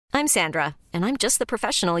I'm Sandra, and I'm just the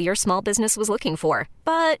professional your small business was looking for.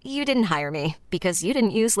 But you didn't hire me because you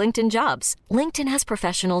didn't use LinkedIn Jobs. LinkedIn has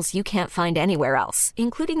professionals you can't find anywhere else,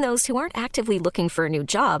 including those who aren't actively looking for a new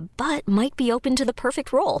job, but might be open to the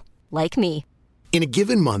perfect role, like me. In a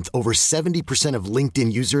given month, over 70% of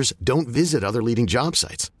LinkedIn users don't visit other leading job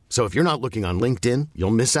sites. So if you're not looking on LinkedIn,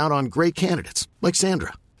 you'll miss out on great candidates like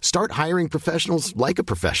Sandra. Start hiring professionals like a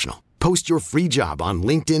professional. Post your free job on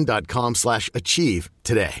linkedin.com/achieve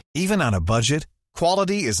today. Even on a budget,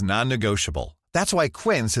 quality is non-negotiable. That's why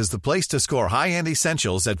Quince is the place to score high-end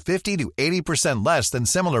essentials at 50 to 80% less than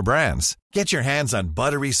similar brands. Get your hands on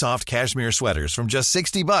buttery soft cashmere sweaters from just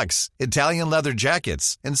 $60, Italian leather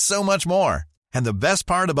jackets, and so much more. And the best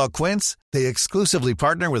part about Quince, they exclusively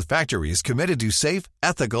partner with factories committed to safe,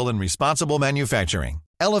 ethical, and responsible manufacturing.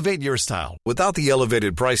 Elevate your style without the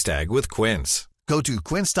elevated price tag with Quince. Go to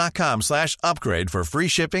quince.com/upgrade for free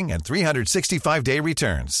shipping and 365-day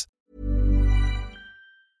returns.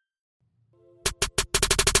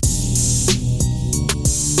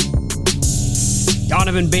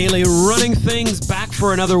 Donovan Bailey running things back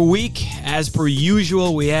for another week. As per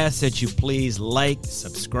usual, we ask that you please like,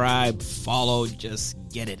 subscribe, follow, just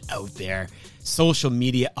get it out there. Social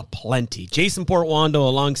media aplenty. Jason Portwando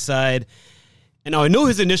alongside, and now I know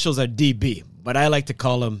his initials are DB, but I like to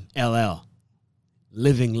call him LL.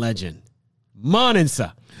 Living legend. Morning,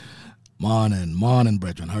 sir. Morning,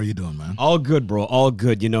 brethren. How are you doing, man? All good, bro. All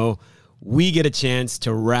good. You know, we get a chance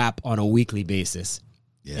to rap on a weekly basis.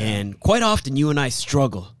 Yeah. And quite often you and I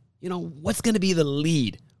struggle. You know, what's going to be the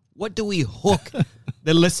lead? What do we hook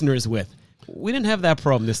the listeners with? We didn't have that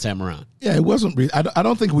problem this time around. Yeah, it wasn't really. I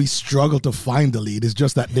don't think we struggled to find the lead. It's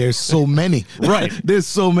just that there's so many. Right. There's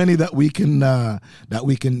so many that we can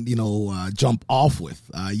jump off with.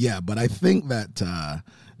 But I think that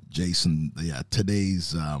Jason,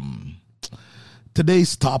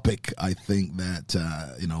 today's topic, I think that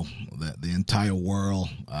that the entire world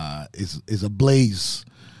is ablaze.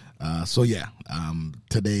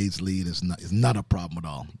 Today's lead is not a problem at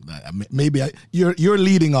all. You're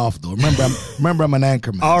leading off though. Remember I'm an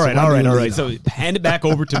anchor man. All right. So hand it back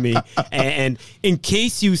over to me. And in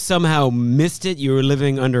case you somehow missed it, you were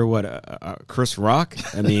living under Chris Rock.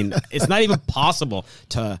 I mean, it's not even possible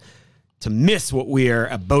to miss what we are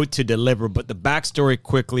about to deliver. But the backstory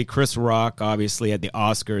quickly: Chris Rock, obviously at the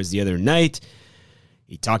Oscars the other night,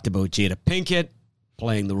 he talked about Jada Pinkett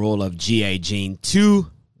playing the role of G.I. Jane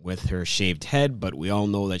 2. With her shaved head, but we all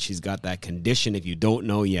know that she's got that condition. If you don't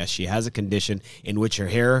know, yes, she has a condition in which her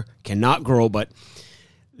hair cannot grow, but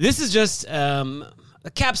this is just a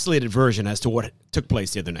capsulated version as to what took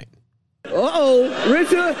place the other night. Uh-oh,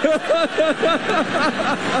 Richard!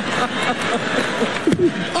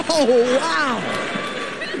 Oh,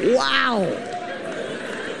 wow!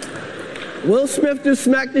 Will Smith just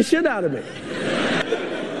smacked the shit out of me.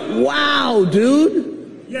 Wow, dude!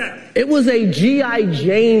 Yes. It was a G.I.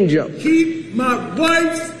 Jane joke. Keep my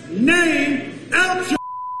wife's name out your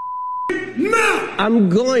mouth. I'm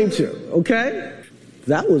going to, okay?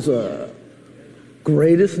 That was a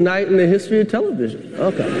greatest night in the history of television.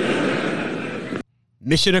 Okay.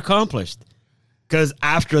 Mission accomplished. Because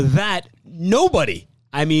after that, nobody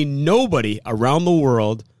around the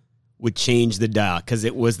world would change the dial. Because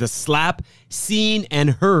it was the slap seen and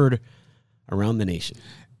heard around the nation.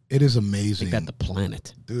 It is amazing. I think that the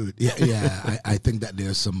planet. Dude, yeah. I think that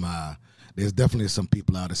there's definitely some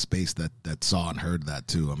people out of space that saw and heard that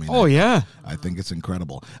too. I mean, I think it's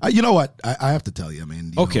incredible. You know what? I have to tell you. I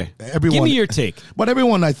mean, everyone, give me your take. But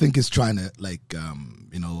everyone, I think, is trying to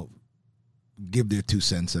give their 2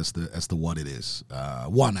 cents as to what it is.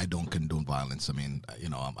 One, I don't condone violence. I mean,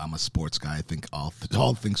 I'm a sports guy. I think all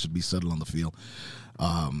things should be settled on the field.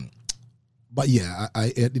 But yeah,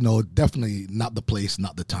 I definitely not the place,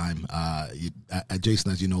 not the time.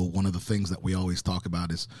 Jason, as you know, one of the things that we always talk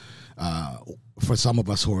about is for some of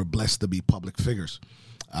us who are blessed to be public figures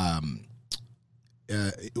and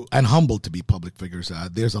humbled to be public figures,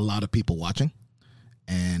 there's a lot of people watching,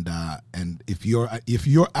 and if you're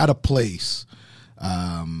at a place,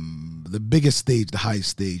 the biggest stage, the highest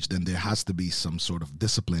stage, then there has to be some sort of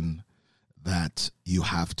discipline that you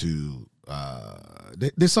have to.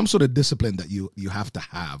 There's some sort of discipline that you have to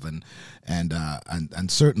have, and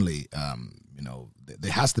certainly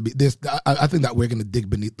there has to be this. I think that we're going to dig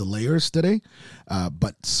beneath the layers today,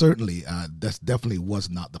 but certainly that definitely was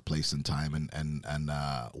not the place and time, and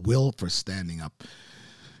Will for standing up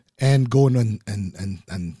and going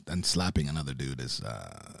and slapping another dude is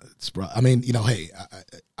I mean, hey,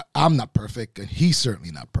 I'm not perfect, and he's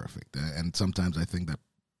certainly not perfect, and sometimes I think that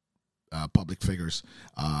public figures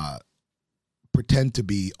pretend to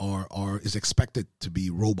be or is expected to be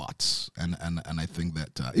robots, and I think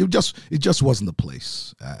that it just wasn't the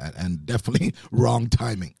place, and definitely wrong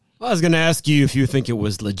timing. Well, I was going to ask you if you think it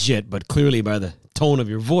was legit, but clearly by the tone of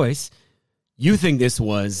your voice, you think this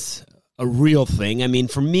was a real thing. I mean,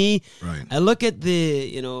 for me, Right. I look at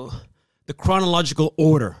the chronological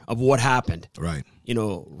order of what happened. Right.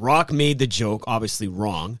 Rock made the joke, obviously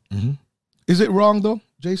wrong. Is it wrong though,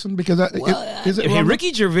 Jason? Because is it wrong?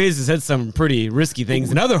 Ricky Gervais has said some pretty risky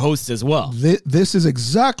things, and other hosts as well. This is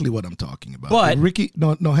exactly what I'm talking about. But Ricky,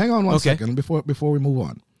 no, hang on one Okay. second before we move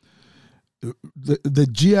on. The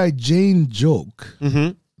G.I. Jane joke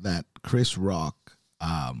that Chris Rock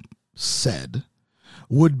said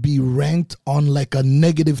would be ranked on like a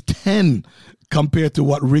 -10 compared to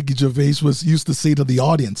what Ricky Gervais used to say to the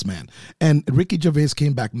audience, man. And Ricky Gervais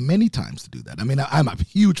came back many times to do that. I mean, I'm a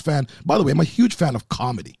huge fan. By the way, I'm a huge fan of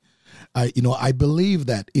comedy. I believe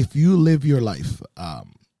that if you live your life,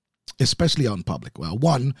 especially on public, well,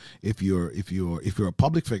 one, if you're a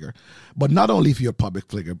public figure, but not only if you're a public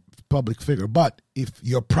figure, but if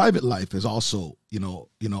your private life is also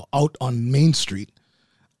out on Main Street,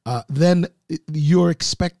 then you're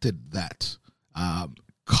expected that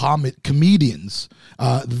comedians,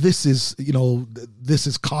 this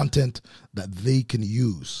is content that they can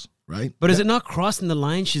use, right? But is it not crossing the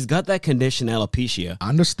line? She's got that condition, alopecia. I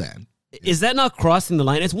understand. Is that not crossing the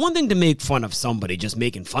line? It's one thing to make fun of somebody, just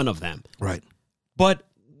making fun of them. Right. But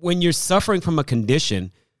when you're suffering from a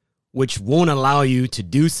condition which won't allow you to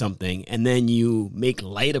do something, and then you make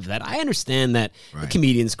light of that, I understand that the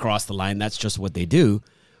comedians cross the line. That's just what they do.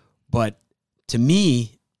 But to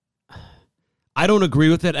me, I don't agree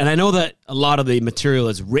with it. And I know that a lot of the material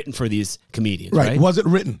is written for these comedians, right? Was it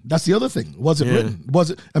written? That's the other thing. Was it written? Was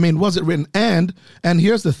it written? And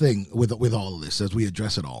here's the thing with all of this, as we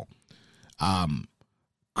address it all.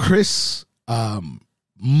 Chris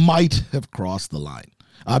might have crossed the line.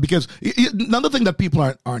 Because another thing that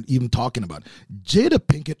people aren't even talking about, Jada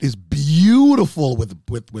Pinkett is beautiful with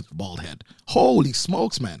bald head. Holy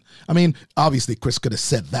smokes, man! I mean, obviously Chris could have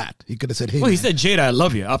said that. He could have said, "Hey." Well, he said, "Jada, I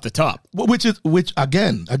love you," off the top. Which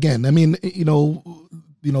again. I mean,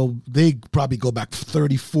 they probably go back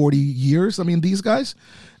 30, 40 years. I mean, these guys.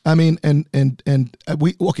 I mean,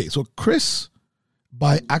 so Chris,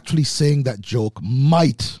 by actually saying that joke,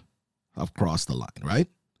 might have crossed the line, right?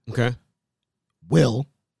 Okay. Will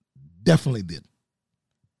definitely did.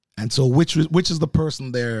 And so which is the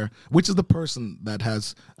person there, which is the person that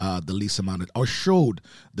has the least amount of, or showed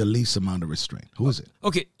the least amount of restraint? Who is it?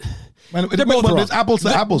 Okay. Man, They're both wrong. It's apples to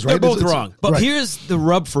apples, right? They're both wrong. But right. here's the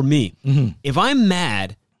rub for me. If I'm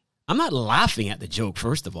mad, I'm not laughing at the joke,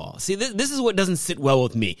 first of all. See, this is what doesn't sit well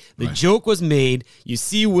with me. The joke was made. You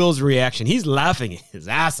see Will's reaction. He's laughing his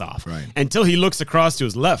ass off until he looks across to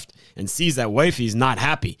his left and sees that wifey's not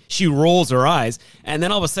happy. She rolls her eyes, and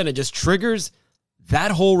then all of a sudden it just triggers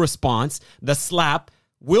that whole response, the slap.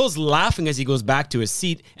 Will's laughing as he goes back to his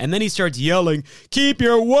seat, and then he starts yelling, "Keep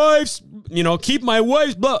your wife's, keep my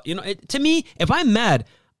wife's," blah. To me, if I'm mad,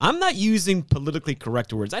 I'm not using politically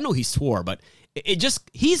correct words. I know he swore, but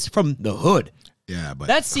he's from the hood. Yeah, but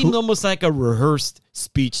that seemed almost like a rehearsed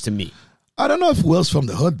speech to me. I don't know if Will's from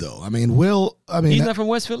the hood though. I mean, he's not from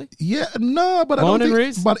West Philly. Yeah, no, but Born I don't and think.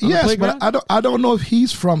 raised But on the yes, playground? but I don't know if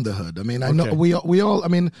he's from the hood. I mean, I know we all. I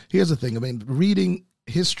mean, here's the thing. I mean, reading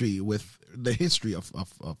history with the history of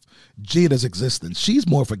Jada's existence, she's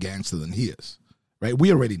more of a gangster than he is. Right,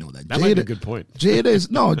 we already know that. That might be a good point. Jada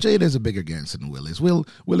is a bigger gangster than Will is. Will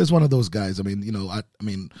is one of those guys. I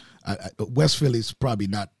mean, West Philly's probably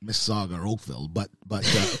not Mississauga or Oakville, but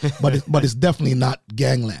it's definitely not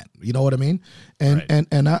gangland. You know what I mean?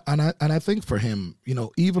 And I think for him,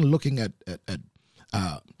 even looking at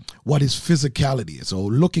what his physicality is, so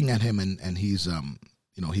looking at him and he's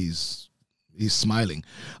he's smiling.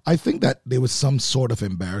 I think that there was some sort of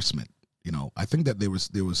embarrassment. I think that there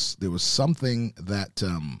was something that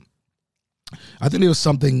I think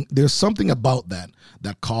there's something about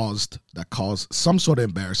that caused some sort of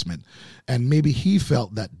embarrassment, and maybe he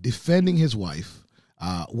felt that defending his wife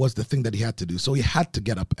was the thing that he had to do, so he had to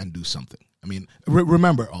get up and do something. I mean,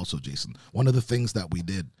 remember also, Jason, one of the things that we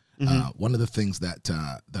did, one of the things that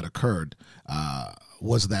occurred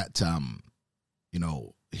was that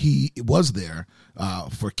he was there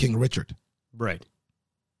for King Richard, right?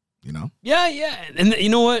 Yeah. And you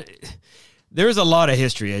know what? There's a lot of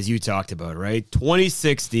history, as you talked about, right?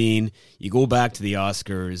 2016, you go back to the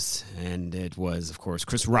Oscars, and it was, of course,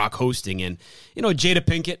 Chris Rock hosting. And, Jada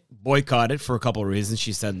Pinkett boycotted for a couple of reasons.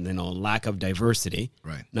 She said, lack of diversity,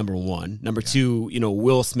 right? Number one. Number two,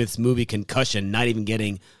 Will Smith's movie Concussion not even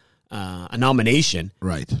getting a nomination.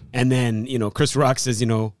 Right. And then, Chris Rock says,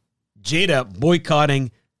 Jada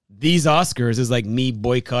boycotting these Oscars is like me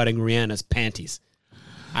boycotting Rihanna's panties.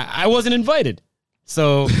 I wasn't invited.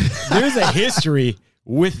 So there's a history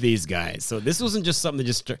with these guys. So this wasn't just something that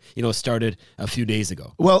just, started a few days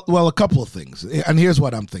ago. Well, a couple of things. And here's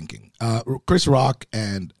what I'm thinking. Chris Rock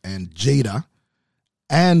and Jada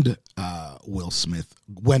and Will Smith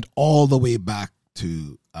went all the way back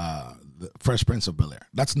to the Fresh Prince of Bel-Air.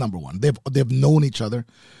 That's number one. They've known each other,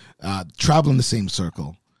 travel in the same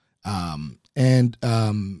circle. They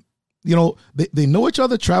know each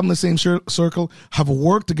other, travel in the same circle, have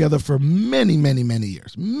worked together for many, many, many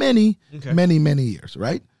years. Many years,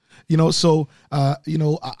 right?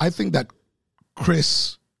 I think that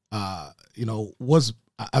Chris, was,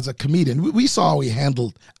 as a comedian, we saw how he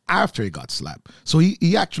handled after he got slapped. So he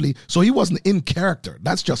wasn't in character.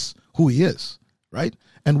 That's just who he is, right?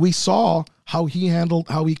 And we saw how he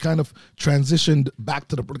kind of transitioned back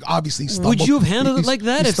to the, obviously stumbled. Would you have handled it like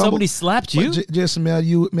that if somebody slapped you? Jason, me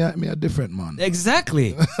a different man.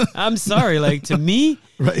 Exactly. I'm sorry. Like, to me,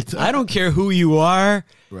 right. I don't care who you are,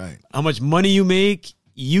 right? How much money you make,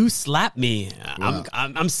 you slap me. Yeah.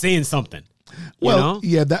 I'm saying something. Well,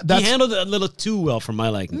 yeah, that's, he handled it a little too well for my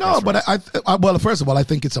liking. No, but well, first of all, I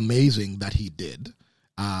think it's amazing that he did.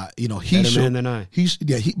 He better showed, man than I.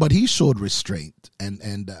 But he showed restraint,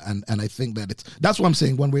 and I think that's what I'm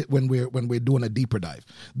saying when we're doing a deeper dive.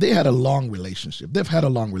 They had a long relationship. They've had a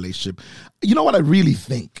long relationship. You know what I really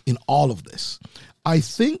think in all of this? I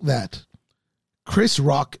think that Chris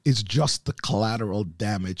Rock is just the collateral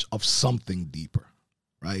damage of something deeper,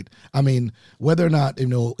 right? I mean, whether or not,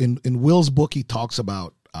 in Will's book, he talks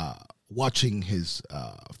about watching his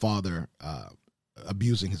father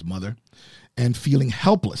abusing his mother and feeling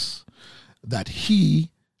helpless that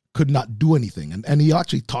he could not do anything. And he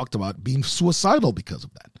actually talked about being suicidal because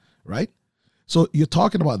of that, right? So you're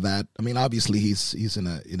talking about that. I mean, obviously he's in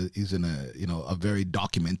a very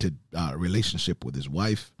documented relationship with his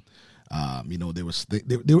wife. There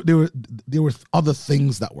were other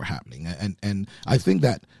things that were happening, and I think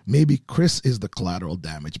that maybe Chris is the collateral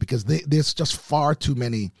damage because there's just far too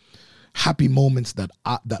many happy moments that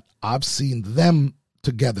I've seen them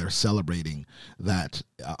together celebrating that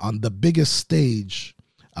on the biggest stage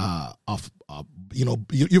first of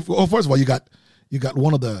all, you got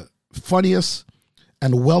one of the funniest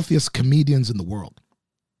and wealthiest comedians in the world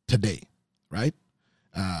today, right?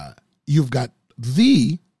 You've got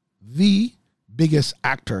the biggest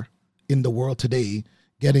actor in the world today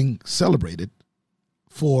getting celebrated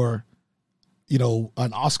for,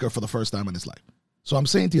 an Oscar for the first time in his life. So I'm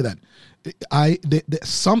saying to you that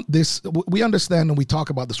we understand and we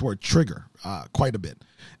talk about this word trigger quite a bit.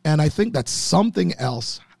 And I think that something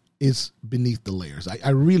else is beneath the layers.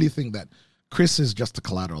 I really think that Chris is just the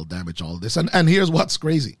collateral damage all of this. And here's what's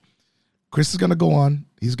crazy. Chris is going to go on.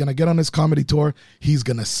 He's going to get on his comedy tour. He's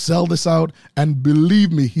going to sell this out. And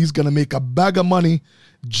believe me, he's going to make a bag of money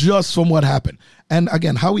just from what happened. And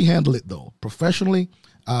again, how he handled it, though, professionally,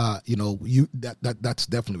 that's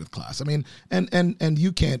definitely with class. I mean, and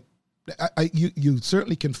you can't, you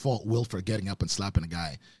certainly can fault Will for getting up and slapping a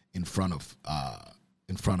guy in front of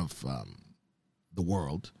the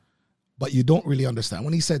world, but you don't really understand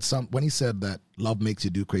when he said that love makes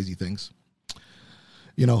you do crazy things.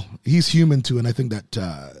 He's human too, and I think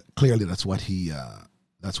that clearly that's what he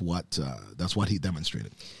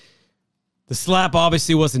demonstrated. The slap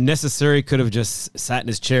obviously wasn't necessary. Could have just sat in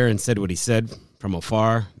his chair and said what he said from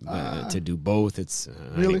afar. To do both, it's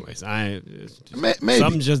really? Anyways. Maybe.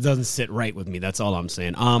 Something just doesn't sit right with me. That's all I'm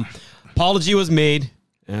saying. Apology was made.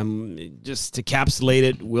 Just to encapsulate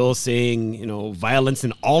it, Will saying, violence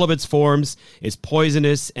in all of its forms is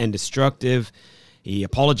poisonous and destructive. He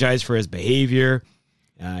apologized for his behavior.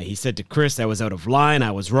 He said to Chris, I was out of line.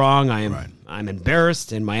 I was wrong. I'm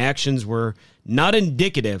embarrassed, and my actions were not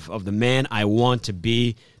indicative of the man I want to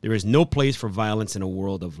be. There is no place for violence in a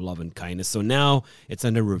world of love and kindness. So now it's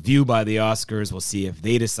under review by the Oscars. We'll see if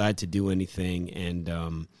they decide to do anything,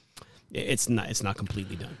 and it's not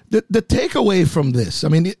completely done. The takeaway from this, I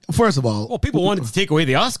mean, first of all, people wanted to take away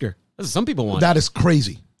the Oscar. That's what some people want. That is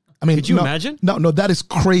crazy. I mean, could you imagine? No, that is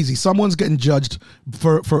crazy. Someone's getting judged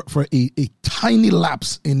for a tiny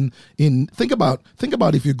lapse in think about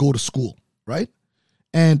if you go to school, right?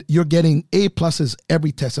 And you're getting A+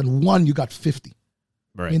 every test, and one you got 50.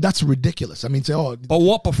 Right. I mean, that's ridiculous. I mean, but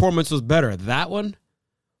what performance was better, that one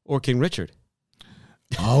or King Richard?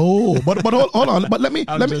 but hold on. But let me.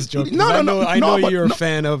 Just joking. I know you're a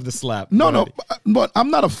fan of the slap. But I'm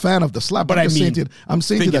not a fan of the slap. But I'm saying to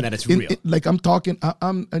you that it's real. I'm talking.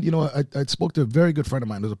 I spoke to a very good friend of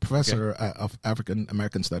mine who's a professor of African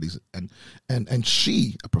American studies, and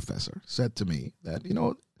she, a professor, said to me that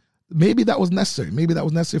maybe that was necessary. Maybe that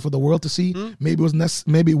was necessary for the world to see. Maybe it was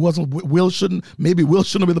maybe it wasn't. Will shouldn't be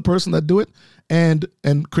the person that do it, and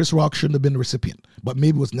Chris Rock shouldn't have been the recipient. But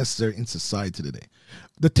maybe it was necessary in society today.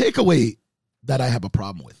 The takeaway that I have a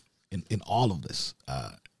problem with in all of this,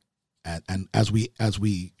 and as we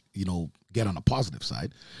get on a positive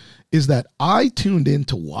side, is that I tuned in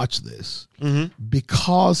to watch this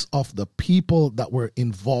because of the people that were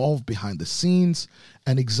involved behind the scenes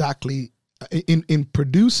and exactly in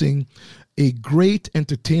producing a great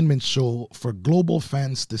entertainment show for global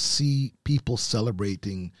fans to see people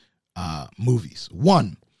celebrating movies.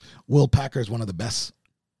 One, Will Packer is one of the best,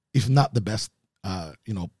 if not the best,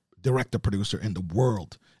 director producer in the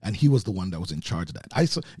world, and he was the one that was in charge of that.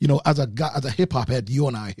 As a hip hop head, you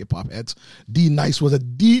and I hip hop heads, D Nice was a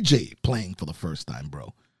DJ playing for the first time,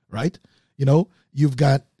 bro. Right? You've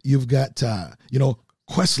got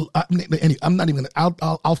Questlove. I'm not even gonna.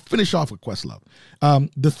 I'll finish off with Questlove.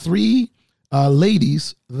 The three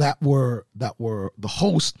ladies that were the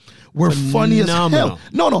hosts were funny as hell.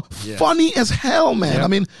 Funny as hell, man. Yep. I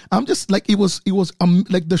mean, I'm just like it was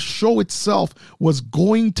like the show itself was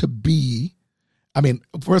going to be. I mean,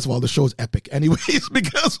 first of all, the show is epic, anyways,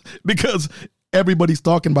 because everybody's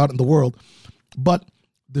talking about it in the world, but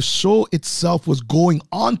the show itself was going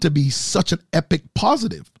on to be such an epic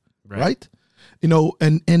positive, right?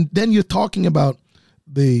 And then you're talking about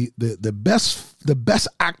the best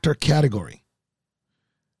actor category.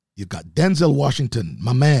 You've got Denzel Washington,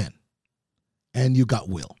 my man, and you got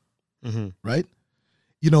Will, right?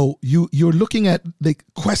 You're looking at the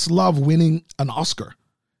Questlove winning an Oscar,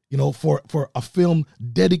 for a film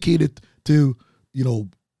dedicated to,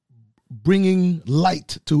 bringing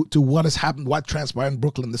light to what has happened, what transpired in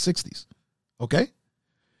Brooklyn in the 60s. Okay?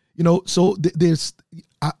 So there's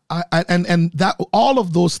and that all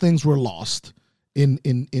of those things were lost in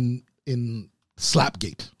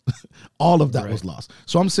Slapgate. All of that was lost.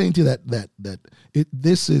 So I'm saying to you that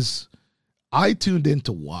I tuned in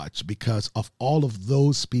to watch because of all of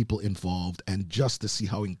those people involved, and just to see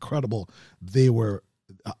how incredible they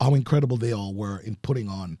all were in putting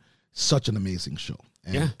on such an amazing show.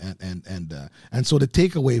 And so the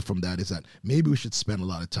takeaway from that is that maybe we should spend a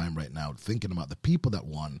lot of time right now thinking about the people that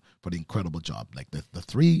won for the incredible job, like the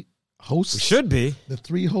three hosts. It should be the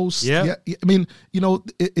three hosts. Yeah. I mean,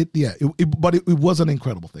 but it was an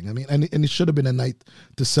incredible thing. I mean, and it should have been a night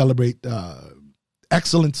to celebrate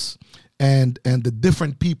excellence and the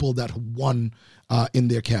different people that won in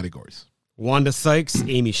their categories. Wanda Sykes,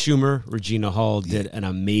 Amy Schumer, Regina Hall did an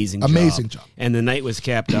amazing job. And the night was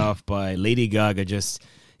capped off by Lady Gaga. Just,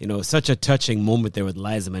 such a touching moment there with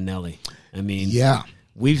Liza Minnelli. I mean,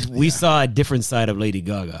 we saw a different side of Lady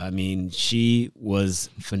Gaga. I mean, she was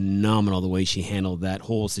phenomenal the way she handled that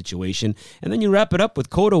whole situation. And then you wrap it up with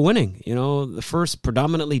Coda winning, the first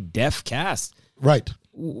predominantly deaf cast. Right.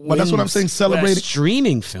 But that's what I'm saying. Celebrating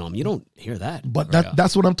streaming film, you don't hear that. But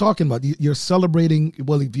that's what I'm talking about. You're celebrating.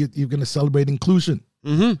 Well, if you're going to celebrate inclusion,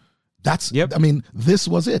 that's. I mean, this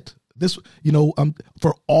was it. This,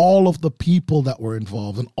 for all of the people that were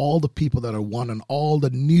involved and all the people that are won and all the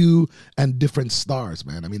new and different stars,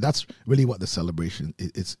 man. I mean, that's really what the celebration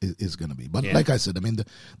is going to be. But like I said, I mean,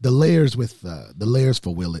 the layers with the layers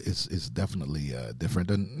for Will is definitely different.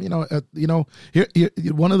 And here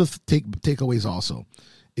one of the takeaways also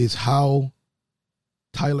is how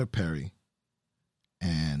Tyler Perry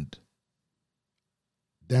and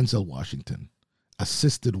Denzel Washington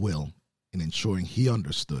assisted Will in ensuring he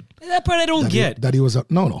understood. That part I don't get. That he was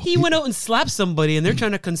He went out and slapped somebody, and they're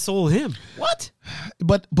trying to console him. What?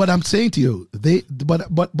 But I'm saying to you,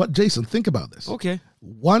 but Jason, think about this. Okay.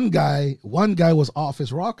 One guy was off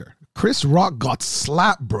his rocker. Chris Rock got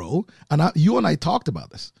slapped, bro, and you and I talked about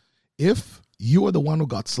this. If you were the one who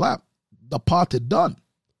got slapped, the pot had done,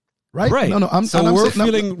 right? Right. We're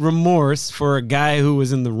feeling remorse for a guy who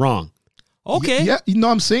was in the wrong. Okay. Yeah.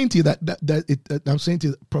 I'm saying to you I'm saying to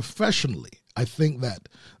you professionally, I think that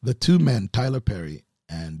the two men, Tyler Perry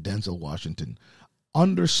and Denzel Washington,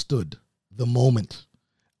 understood the moment,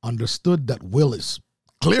 understood that Will is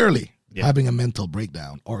clearly having a mental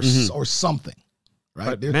breakdown or something.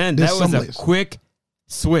 Right. That was a quick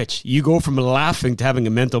switch. You go from laughing to having a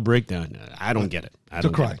mental breakdown. I don't get it. I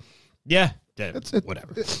don't cry. Yeah.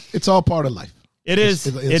 Whatever. It's all part of life. It is.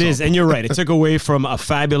 And you're right. It took away from a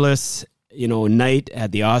fabulous night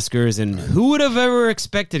at the Oscars, and who would have ever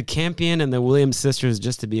expected Campion and the Williams sisters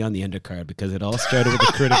just to be on the undercard, because it all started with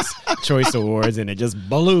the Critics' Choice Awards, and it just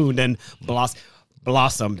ballooned and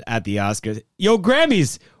blossomed at the Oscars. Yo,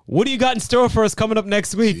 Grammys, what do you got in store for us coming up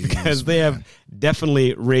next week? Because they have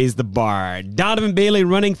definitely raised the bar. Donovan Bailey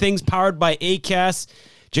running things, powered by ACAST.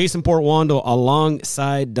 Jason Portwando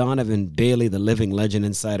alongside Donovan Bailey, the living legend,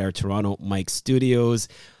 inside our Toronto Mike studios.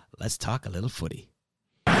 Let's talk a little footy.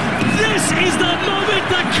 This is the moment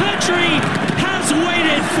the country has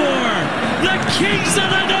waited for. The Kings of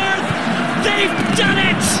the North, they've done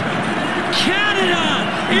it. Canada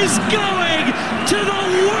is going to the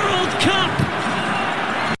World Cup.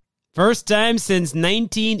 First time since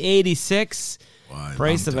 1986. Wow,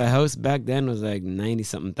 Price of a house back then was like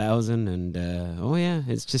 90-something thousand, and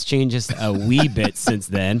it's just changed just a wee bit since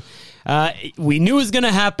then. We knew it was going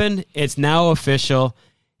to happen. It's now official,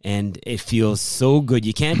 and it feels so good.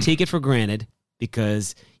 You can't take it for granted,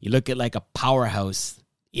 because you look at like a powerhouse,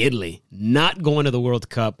 Italy, not going to the World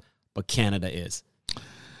Cup, but Canada is.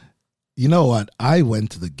 You know what? I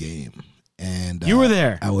went to the game, and you were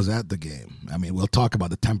there. I was at the game. I mean, we'll talk about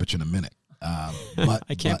the temperature in a minute. But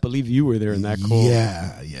I can't believe you were there in that cold.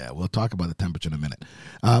 Yeah. We'll talk about the temperature in a minute.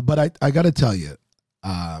 But I got to tell you,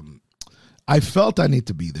 I felt I need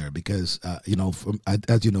to be there because, as you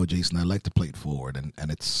know, Jason, I like to play it forward,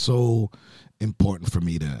 and it's so important for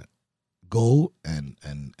me to go and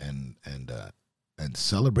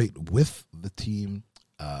celebrate with the team,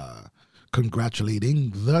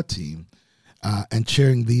 congratulating the team, and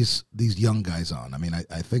cheering these young guys on. I mean,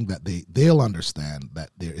 I think that they'll understand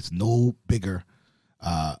that there is no bigger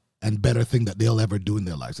and better thing that they'll ever do in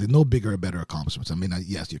their lives. There's no bigger or better accomplishments. I mean,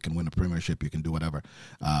 yes, you can win a premiership, you can do whatever,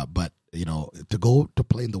 but to go to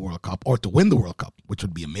play in the World Cup or to win the World Cup, which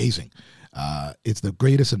would be amazing, it's the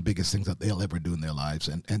greatest and biggest things that they'll ever do in their lives,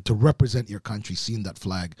 and to represent your country, seeing that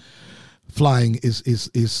flag flying is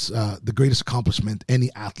the greatest accomplishment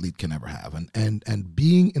any athlete can ever have, and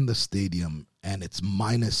being in the stadium and it's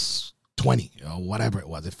minus 20 or whatever it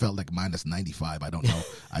was. It felt like minus 95. I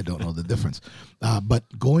don't know the difference. But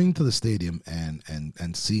going to the stadium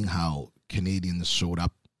and seeing how Canadians showed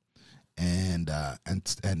up and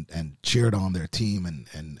cheered on their team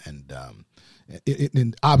and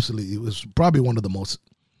absolutely, it was probably one of the most,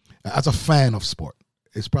 as a fan of sport,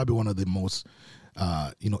 it's probably one of the most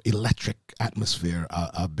electric atmosphere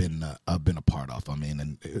I've been a part of. I mean,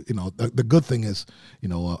 and the good thing is,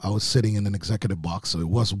 I was sitting in an executive box, so it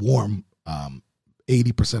was warm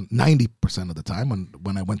 80%, 90% of the time.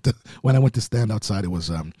 When I went to stand outside, it was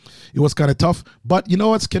kind of tough. But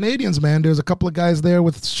it's Canadians, man. There's a couple of guys there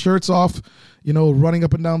with shirts off, running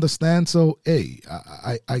up and down the stand. So hey,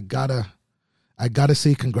 I gotta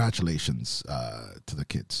say congratulations to the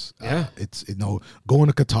kids. Yeah, it's going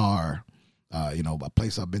to Qatar. A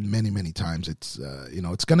place I've been many, many times. It's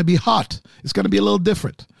it's going to be hot. It's going to be a little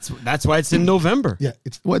different. That's why it's in November. Yeah,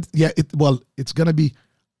 it's going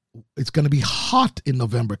to be hot in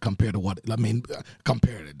November compared to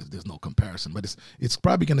there's no comparison, but it's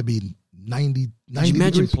probably going to be 90 Could you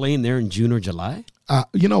imagine degrees. playing there in June or July?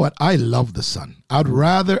 You know what? I love the sun. I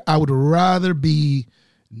would rather be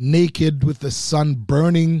naked with the sun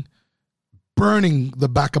burning the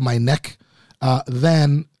back of my neck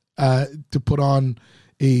than to put on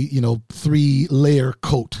a 3-layer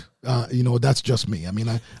coat. That's just me. I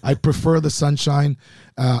mean, I prefer the sunshine.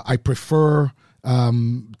 I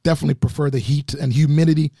definitely prefer the heat and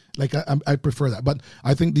humidity. Like I prefer that. But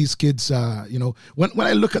I think these kids, when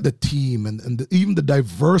I look at the team and even the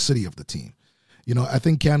diversity of the team, I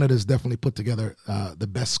think Canada's definitely put together the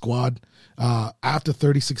best squad. After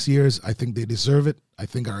 36 years, I think they deserve it. I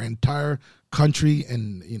think our entire country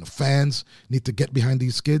and fans need to get behind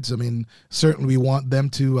these kids. I mean, certainly we want them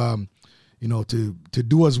to to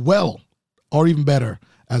do as well or even better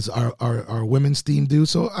as our women's team do.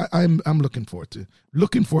 So I'm looking forward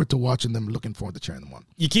to watching them. Looking forward to cheering them on.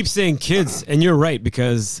 You keep saying kids, and you're right,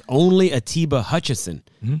 because only Atiba Hutchison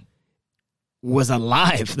was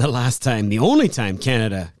alive the only time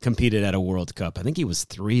Canada competed at a World Cup. I think he was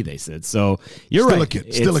 3, they said. So you're Still right. a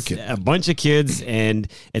kid. Still a kid. A bunch of kids, and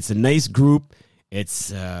it's a nice group.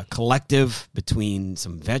 It's a collective between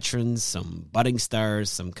some veterans, some budding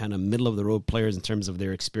stars, some kind of middle-of-the-road players in terms of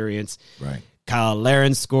their experience. Right. Kyle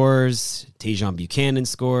Larin scores, Tajon Buchanan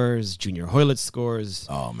scores, Junior Hoylett scores.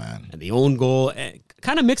 Oh, man. And the own goal.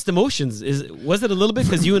 Kind of mixed emotions. Was it a little bit?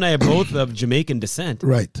 Because you and I are both of Jamaican descent.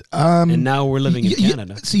 Right. And now we're living in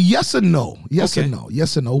Canada. See, yes and no. Yes Okay. and no.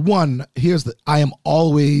 Yes and no. One, I am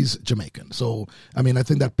always Jamaican. So, I mean, I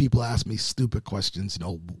think that people ask me stupid questions,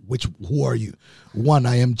 who are you? One,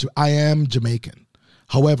 I am Jamaican.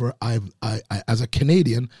 However, I as a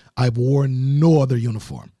Canadian, I've worn no other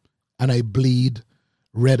uniform, and I bleed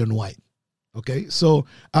red and white. Okay, so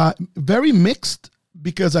very mixed,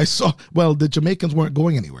 because I saw, well, the Jamaicans weren't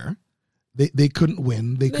going anywhere. They couldn't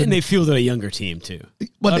win. And they fielded a younger team too.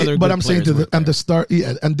 But I'm saying and the start,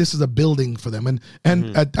 yeah, and this is a building for them.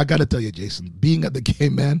 And I got to tell you, Jason, being at the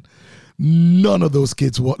game, man, none of those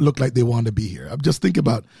kids look like they want to be here. I'm just thinking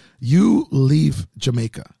about, you leave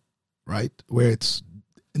Jamaica, right, where it's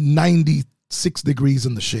 96 degrees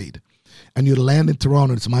in the shade, and you land in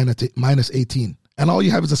Toronto, it's minus 18, and all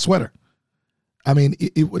you have is a sweater. I mean,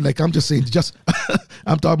 like, I'm just saying,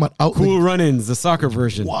 I'm talking about out cool run-ins, the soccer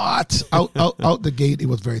version. What? out the gate, it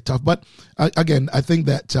was very tough. But again, I think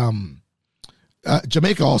that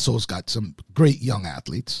Jamaica also has got some great young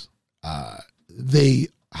athletes. They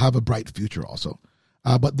have a bright future also.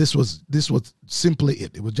 But this was simply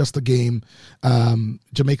it. It was just a game.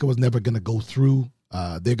 Jamaica was never going to go through.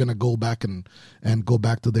 They're going to go back and go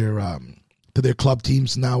back to their club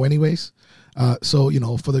teams now, anyways. So, you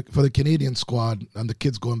know, for the Canadian squad and the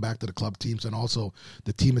kids going back to the club teams, and also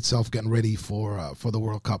the team itself getting ready for the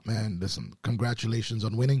World Cup, man, listen, congratulations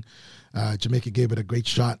on winning. Jamaica gave it a great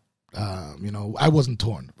shot. You know, I wasn't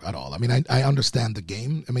torn at all. I mean, I understand the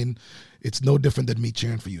game. I mean, it's no different than me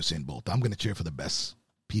cheering for Usain Bolt. I'm going to cheer for the best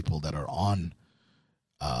people that are on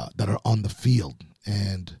the field.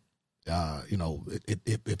 And, you know,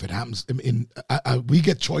 if it happens, I mean, we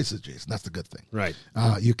get choices, Jason. That's the good thing. Right.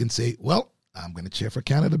 You can say, well, I'm going to cheer for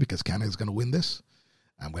Canada because Canada's going to win this.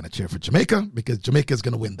 I'm going to cheer for Jamaica because Jamaica is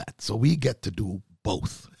going to win that. So we get to do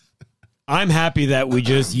both. I'm happy that we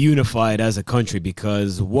just unified as a country,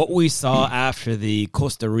 because what we saw after the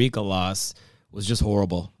Costa Rica loss was just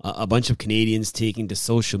horrible. A bunch of Canadians taking to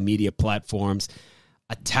social media platforms,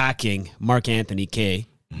 attacking Mark Anthony Kaye.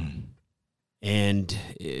 And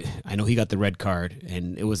I know he got the red card,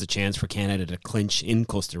 and it was a chance for Canada to clinch in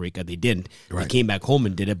Costa Rica. They didn't. Right. They came back home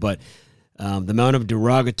and did it, but the amount of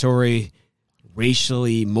derogatory,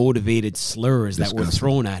 racially motivated slurs that were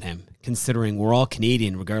thrown at him, considering we're all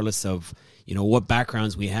Canadian, regardless of, you know, what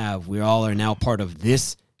backgrounds we have, we all are now part of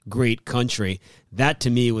this great country. That, to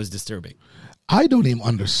me, was disturbing. I don't even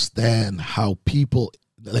understand how people,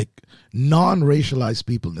 like non-racialized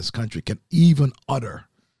people in this country, can even utter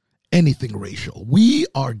anything racial. We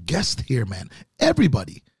are guests here, man.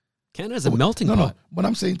 Everybody. Canada's a melting pot. No, what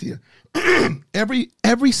I'm saying to you,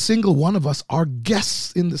 every single one of us are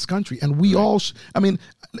guests in this country, and we all. I mean,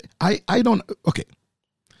 I don't. Okay,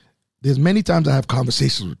 there's many times I have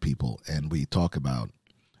conversations with people, and we talk about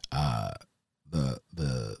the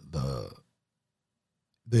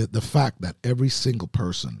fact that every single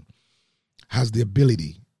person has the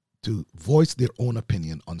ability to voice their own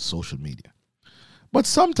opinion on social media. But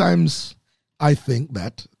sometimes I think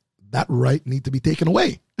that right needs to be taken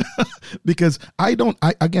away because I don't,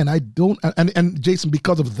 and Jason,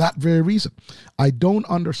 because of that very reason, I don't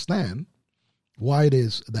understand why it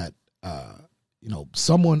is that, you know,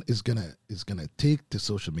 someone is gonna take to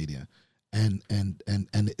social media and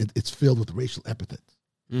it's filled with racial epithets.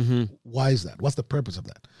 Mm-hmm. Why is that? What's the purpose of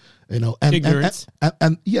that? You know, ignorance.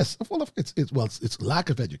 And yes, well, it's lack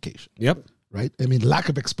of education. Yep. Right. I mean, lack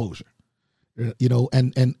of exposure. You know,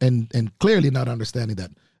 and clearly not understanding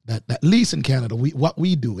that at least in Canada, what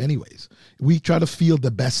we do anyways, we try to field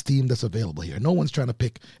the best team that's available here. No one's trying to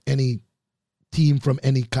pick any team from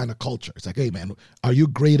any kind of culture. It's like, hey man, are you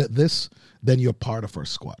great at this? Then you're part of our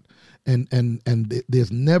squad. And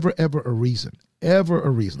there's never ever a reason.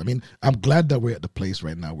 I mean, I'm glad that we're at the place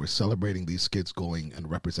right now. We're celebrating these kids going and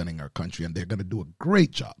representing our country, and they're going to do a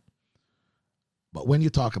great job. But when you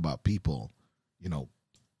talk about people, you know,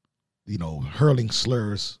 hurling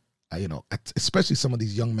slurs, you know, especially some of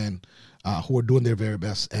these young men who are doing their very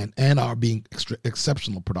best and are being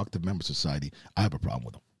exceptional, productive members of society, I have a problem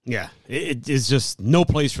with them. Yeah, it is just no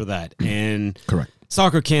place for that. And correct.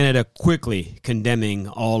 Soccer Canada quickly condemning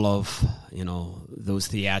all of, you know, those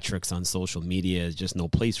theatrics on social media. Is just no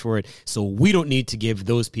place for it. So we don't need to give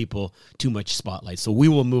those people too much spotlight. So we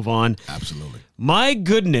will move on. Absolutely. My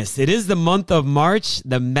goodness, it is the month of March.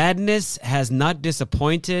 The madness has not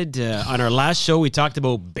disappointed. On our last show, we talked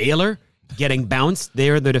about Baylor getting bounced. They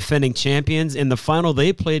are the defending champions. In the final,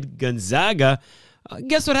 they played Gonzaga.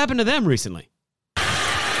 Guess what happened to them recently?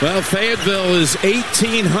 Well, Fayetteville is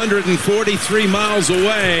 1,843 miles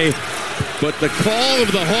away, but the call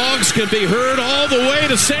of the Hogs can be heard all the way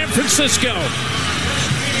to San Francisco.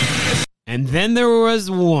 And then there was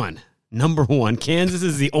number one. Kansas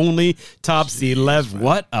is the only top seed left.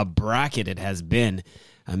 What a bracket it has been.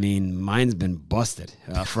 I mean, mine's been busted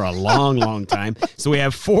for a long, long time. So we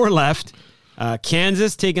have 4 left.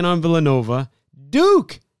 Kansas taking on Villanova.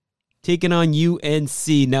 Duke taking on UNC.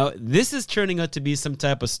 Now, this is turning out to be some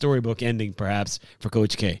type of storybook ending, perhaps, for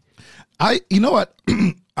Coach K. You know what?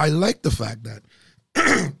 I like the fact that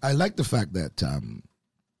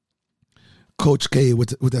Coach K,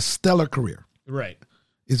 with a stellar career, Right.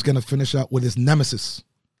 is going to finish out with his nemesis.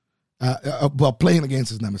 Playing against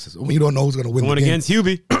his nemesis. I mean, you don't know who's going to win. Going the game. against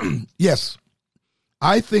Hubie. Yes.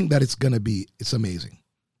 I think that it's amazing.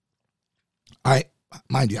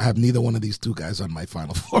 Mind you, I have neither one of these two guys on my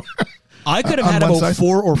Final Four. I could have had about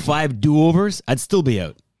 4 or 5 do-overs. I'd still be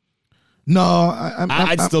out. No,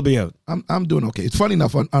 I'd still be out. I'm doing okay. It's funny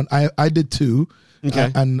enough. I did 2,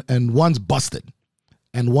 Okay. And one's busted,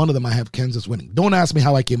 and one of them I have Kansas winning. Don't ask me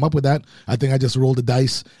how I came up with that. I think I just rolled the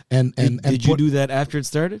dice and Did you do that after it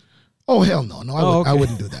started? Oh hell no, okay. I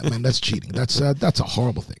wouldn't do that, man. That's cheating. That's a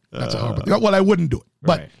horrible thing. That's a horrible thing. Well, I wouldn't do it,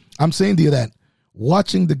 but Right. I'm saying to you that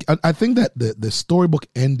watching I think that the storybook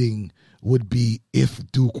ending would be if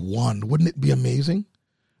Duke won. Wouldn't it be amazing?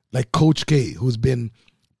 Like Coach K, who's been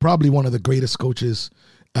probably one of the greatest coaches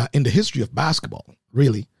in the history of basketball.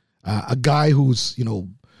 Really, a guy who's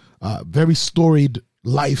very storied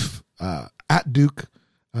life at Duke.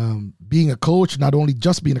 Being a coach, not only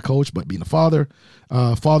just being a coach, but being a father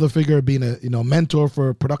figure, being a mentor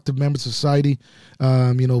for productive members of society,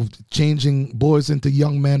 changing boys into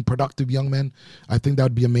young men, productive young men. I think that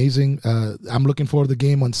would be amazing. I'm looking forward to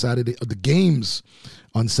the games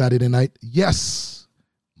on Saturday night. Yes,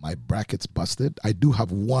 my bracket's busted. I do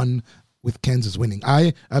have one with Kansas winning.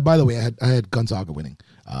 I by the way, I had Gonzaga winning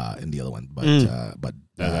in the other one, but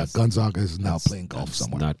Gonzaga is now playing golf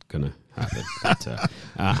somewhere. Not gonna happen. But,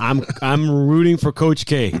 I'm rooting for Coach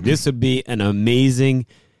K. This would be an amazing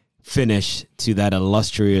finish to that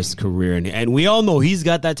illustrious career, and we all know he's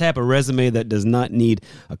got that type of resume that does not need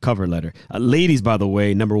a cover letter. Ladies, by the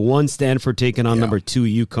way, number 1 Stanford taking on number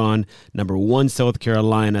 2 UConn. Number 1 South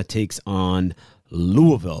Carolina takes on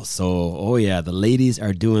Louisville. So, the ladies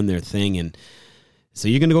are doing their thing, and so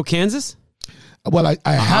you're gonna go Kansas? Well,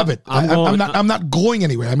 I have it. I'm not going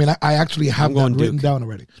anywhere. I mean, I actually have that written down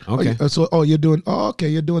already. Okay. You're doing. Oh, okay.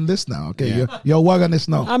 You're doing this now. Okay. You're working this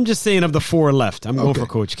now. I'm just saying of the 4 left, I'm going for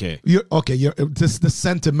Coach K. You're the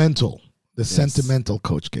sentimental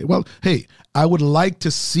Coach K. Well, hey, I would like to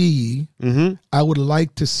see. I would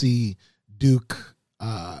like to see Duke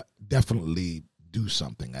definitely do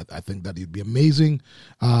something. I think that it'd be amazing,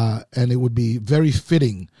 and it would be very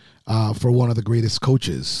fitting for one of the greatest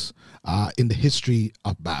coaches in the history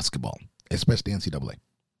of basketball, especially NCAA.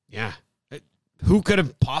 Yeah. Who could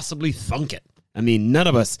have possibly thunk it? I mean, none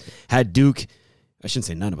of us had Duke. I shouldn't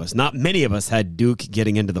say none of us. Not many of us had Duke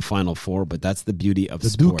getting into the Final Four, but that's the beauty of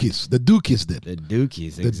sport. The Dukies did. The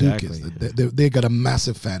Dukies, exactly. They got a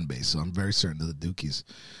massive fan base, so I'm very certain that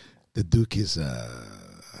the Dukies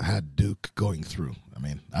had Duke going through. I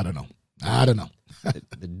mean, I don't know.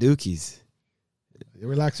 The Dukies.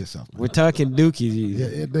 Relax yourself, man. We're talking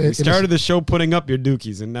Dookies. We started the show putting up your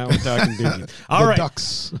Dookies, and now we're talking Dookies. All right.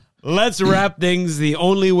 Ducks. Let's wrap things the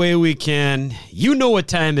only way we can. You know what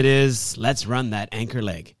time it is. Let's run that anchor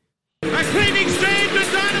leg. A cleaning stream to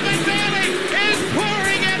Donovan Bailey is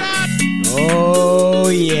pouring it on. Oh,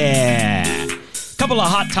 yeah. Couple of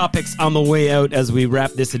hot topics on the way out as we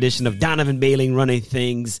wrap this edition of Donovan Bailey Running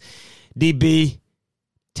Things. DB,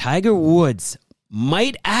 Tiger Woods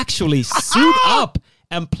might actually suit up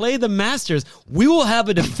and play the Masters. We will have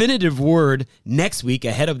a definitive word next week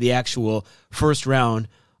ahead of the actual first round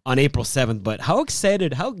on April 7th. But how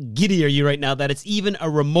excited, how giddy are you right now that it's even a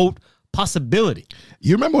remote possibility?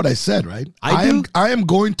 You remember what I said, right? I do. I am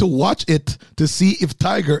going to watch it to see if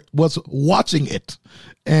Tiger was watching it.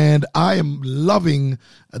 And I am loving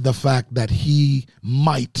the fact that he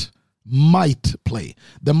might play.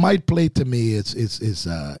 The might play to me is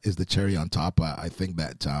the cherry on top. I think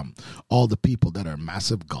that all the people that are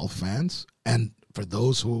massive golf fans, and for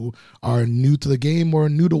those who are new to the game or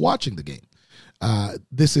new to watching the game,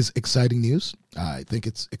 this is exciting news. I think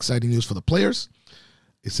it's exciting news for the players.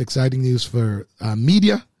 It's exciting news for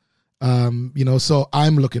media. So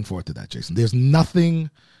I'm looking forward to that, Jason. There's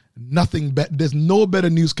there's no better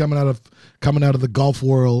news coming out of the golf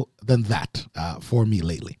world than that for me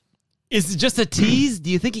lately. Is it just a tease? Do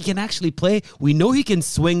you think he can actually play? We know he can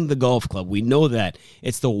swing the golf club. We know that.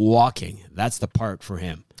 It's the walking. That's the part for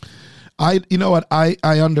him. You know what? I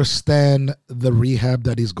understand the rehab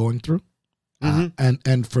that he's going through.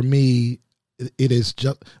 And for me, it is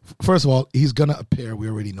just, first of all, he's going to appear. We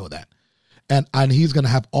already know that. And he's going to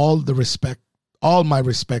have all my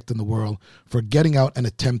respect in the world for getting out and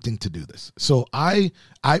attempting to do this. So I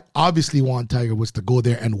obviously want Tiger Woods to go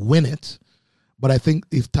there and win it. But I think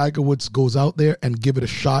if Tiger Woods goes out there and give it a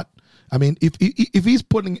shot, I mean, if he's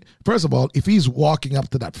first of all, if he's walking up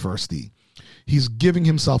to that first tee, he's giving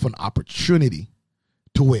himself an opportunity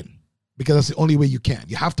to win, because that's the only way you can.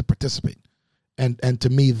 You have to participate. And to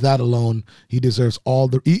me, that alone, he deserves all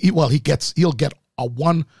the. He'll get a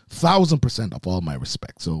 1,000% of all my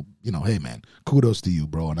respect. So, hey man, kudos to you,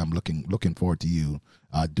 bro, and I'm looking forward to you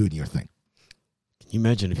doing your thing. Can you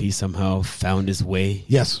imagine if he somehow found his way?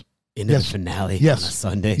 Yes. Into the finale on a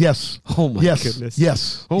Sunday? Yes. Oh my goodness.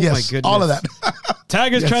 Yes. Oh my goodness. All of that.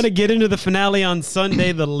 Tiger's trying to get into the finale on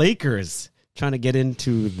Sunday. The Lakers trying to get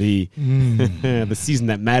into the the season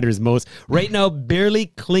that matters most. Right now, barely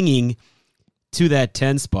clinging to that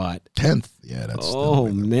 10 spot. 10th. Yeah, that's... Oh,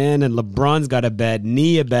 man. And LeBron's got a bad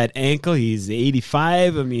knee, a bad ankle. He's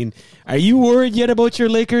 85. I mean, are you worried yet about your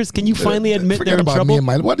Lakers? Can you finally admit they're in trouble? Me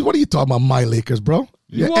and what are you talking about, my Lakers, bro?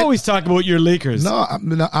 You always talk about your Lakers. No,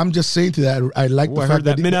 I'm just saying to that. I like the I fact heard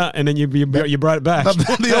that minute, and then you brought it back.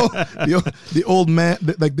 the old man,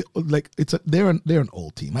 they're an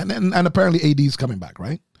old team, and apparently AD's coming back,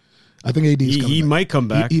 right? I think AD's coming back. He might come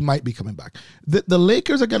back. He might be coming back. The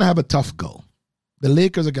Lakers are going to have a tough go.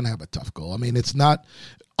 I mean, it's not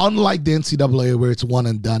unlike the NCAA where it's one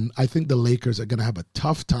and done. I think the Lakers are going to have a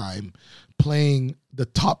tough time playing the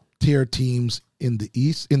top tier teams in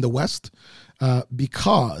the West,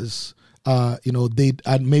 because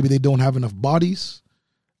maybe they don't have enough bodies,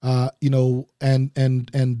 and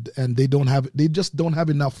they just don't have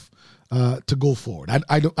enough to go forward.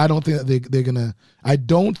 I don't think that I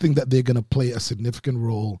don't think that they're gonna play a significant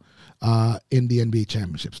role in the NBA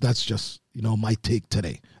championships. That's just my take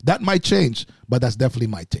today. That might change, but that's definitely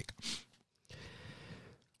my take.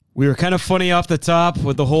 We were kind of funny off the top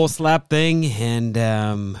with the whole slap thing, and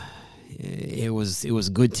it was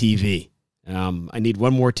good TV. I need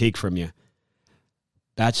one more take from you.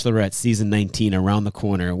 Bachelorette season 19 around the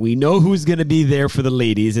corner. We know who's going to be there for the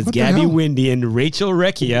ladies. It's Gabby Windey and Rachel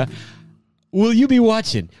Recchia. Will you be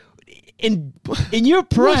watching? In your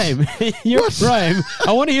prime, I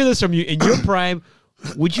want to hear this from you. In your prime,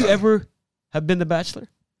 would you ever have been the Bachelor?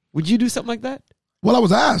 Would you do something like that? Well, I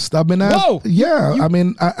was asked. I've been asked. Whoa! Yeah, I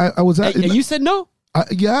was asked. And you said no?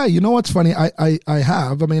 Yeah, you know what's funny? I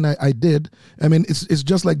have. I mean, I did. I mean, it's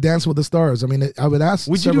just like Dance with the Stars. I mean, I would ask.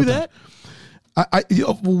 Would you do that?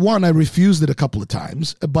 I refused it a couple of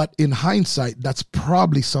times, but in hindsight, that's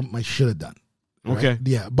probably something I should have done. Right? Okay.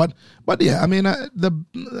 Yeah, but yeah, I mean,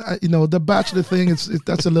 the Bachelor thing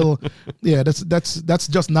that's a little, yeah, that's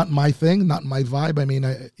just not my thing, not my vibe. I mean,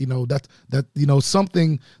 that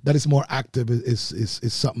something that is more active is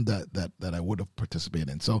something that I would have participated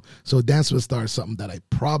in. So Dance with the Stars is something that I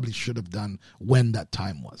probably should have done when that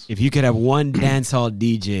time was. If you could have one dance hall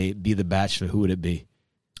DJ be the Bachelor, who would it be?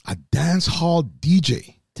 A dance hall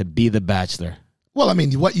DJ to be the Bachelor. Well, I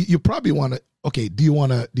mean, what you probably want to. Okay, do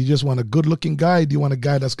you just want a good-looking guy? Do you want a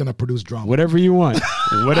guy that's going to produce drama? Whatever you want.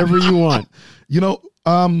 Whatever you want.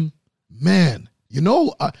 Man,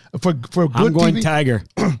 for good I'm going TV, Tiger.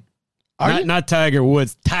 Not Tiger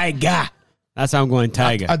Woods. Tiger. That's how I'm going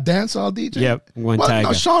Tiger. A dancehall DJ? Yep, I'm going Tiger.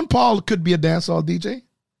 No, Sean Paul could be a dancehall DJ.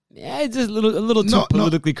 Yeah, it's just a little too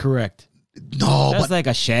politically correct. No, that's like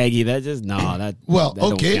a Shaggy. That just that okay,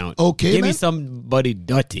 don't count. Okay. Give me somebody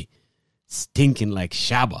dirty, stinking like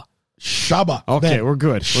Shabba. Okay, then, we're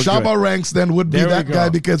good. Shabba Ranks then would be that guy,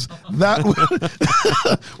 because that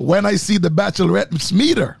when I see the Bachelorette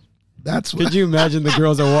Smeater, that's what. Could you imagine the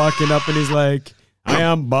girls are walking up and he's like, I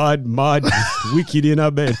am Bod Mod Wicked in a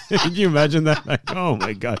bed. Could you imagine that? Like, oh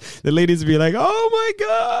my God. The ladies would be like, oh my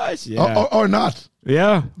gosh. Yeah. Or not.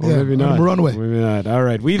 Yeah. Or maybe not. Runway. Maybe not. All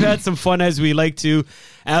right. We've had some fun as we like to.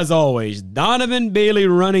 As always, Donovan Bailey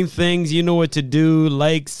running things. You know what to do.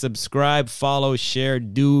 Like, subscribe, follow, share.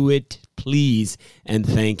 Do it, please. And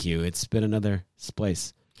thank you. It's been another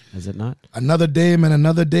splice. Is it not? Another day, man.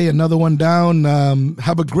 Another day. Another one down.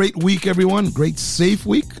 Have a great week, everyone. Great, safe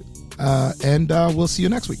week. And we'll see you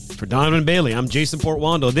next week. For Donovan Bailey, I'm Jason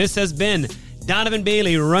Portwando. This has been Donovan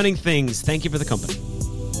Bailey running things. Thank you for the company.